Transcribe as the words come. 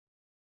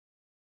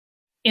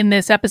In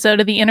this episode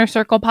of the Inner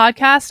Circle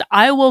podcast,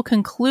 I will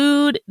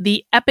conclude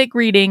the epic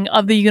reading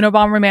of the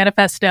Unabomber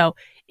Manifesto,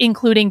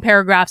 including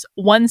paragraphs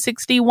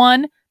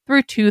 161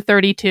 through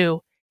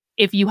 232.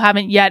 If you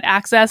haven't yet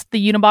accessed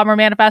the Unabomber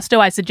Manifesto,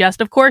 I suggest,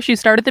 of course, you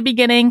start at the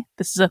beginning.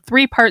 This is a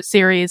 3-part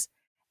series,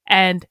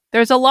 and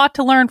there's a lot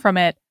to learn from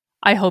it.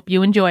 I hope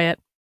you enjoy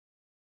it.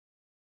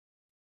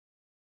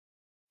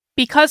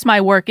 Because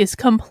my work is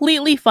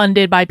completely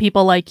funded by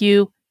people like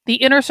you, the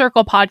Inner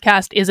Circle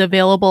podcast is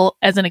available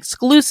as an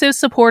exclusive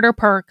supporter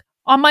perk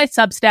on my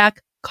Substack,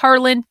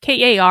 Carlyn,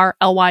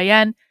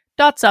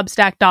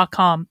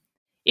 KARLYN.substack.com.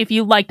 If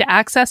you'd like to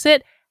access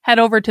it, head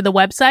over to the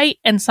website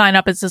and sign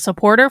up as a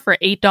supporter for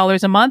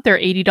 $8 a month or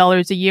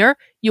 $80 a year.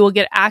 You will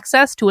get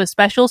access to a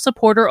special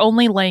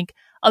supporter-only link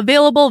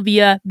available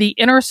via the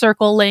Inner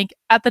Circle link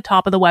at the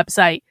top of the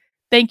website.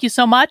 Thank you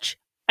so much.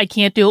 I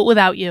can't do it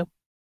without you.